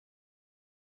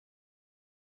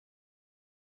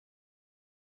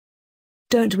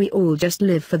Don't we all just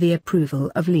live for the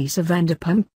approval of Lisa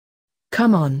Vanderpump?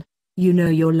 Come on, you know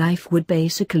your life would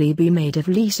basically be made if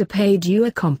Lisa paid you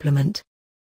a compliment.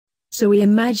 So we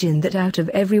imagine that out of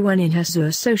everyone in her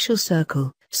social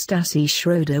circle, Stassi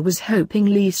Schroeder was hoping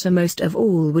Lisa most of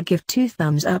all would give 2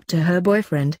 thumbs up to her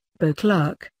boyfriend, Bo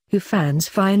Clark, who fans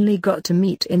finally got to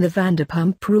meet in the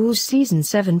Vanderpump Rules Season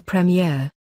 7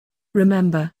 premiere.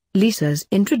 Remember, Lisa's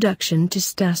introduction to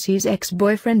Stassi's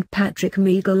ex-boyfriend Patrick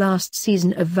Meagher last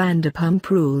season of Vanderpump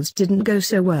Rules didn't go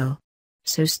so well.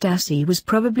 So Stassi was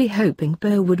probably hoping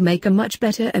Bo would make a much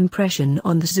better impression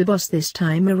on the boss this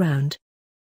time around.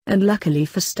 And luckily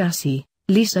for Stassi,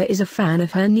 Lisa is a fan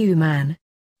of her new man.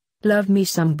 "Love me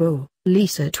some Bo,"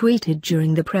 Lisa tweeted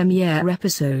during the premiere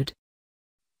episode.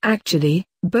 Actually,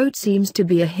 Bo seems to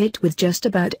be a hit with just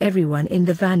about everyone in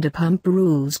the Vanderpump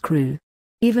Rules crew.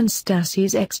 Even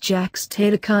Stassi's ex Jax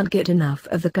Taylor can't get enough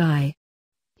of the guy.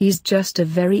 "He's just a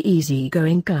very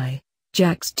easygoing guy,"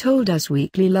 Jax told Us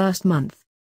Weekly last month.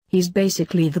 "He's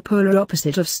basically the polar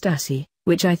opposite of Stassi,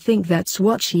 which I think that's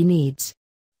what she needs."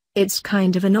 It's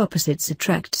kind of an opposites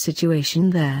attract situation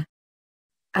there.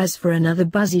 As for another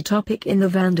buzzy topic in the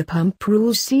Vanderpump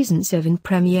Rules Season 7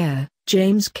 premiere,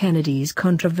 James Kennedy's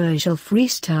controversial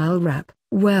freestyle rap,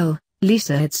 well,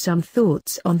 Lisa had some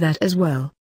thoughts on that as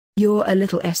well. "You're a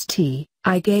little st,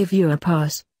 I gave you a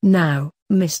pass, now,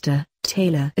 Mr.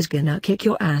 Taylor is gonna kick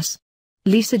your ass,"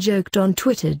 Lisa joked on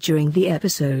Twitter during the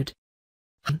episode.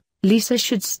 Lisa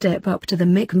should step up to the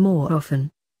mic more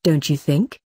often, don't you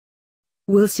think?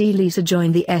 We'll see Lisa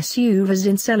join the SUVs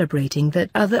in celebrating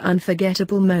that other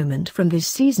unforgettable moment from this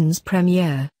season's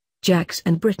premiere, Jax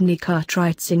and Brittany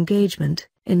Cartwright's engagement,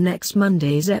 in next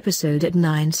Monday's episode at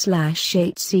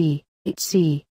 9/8C.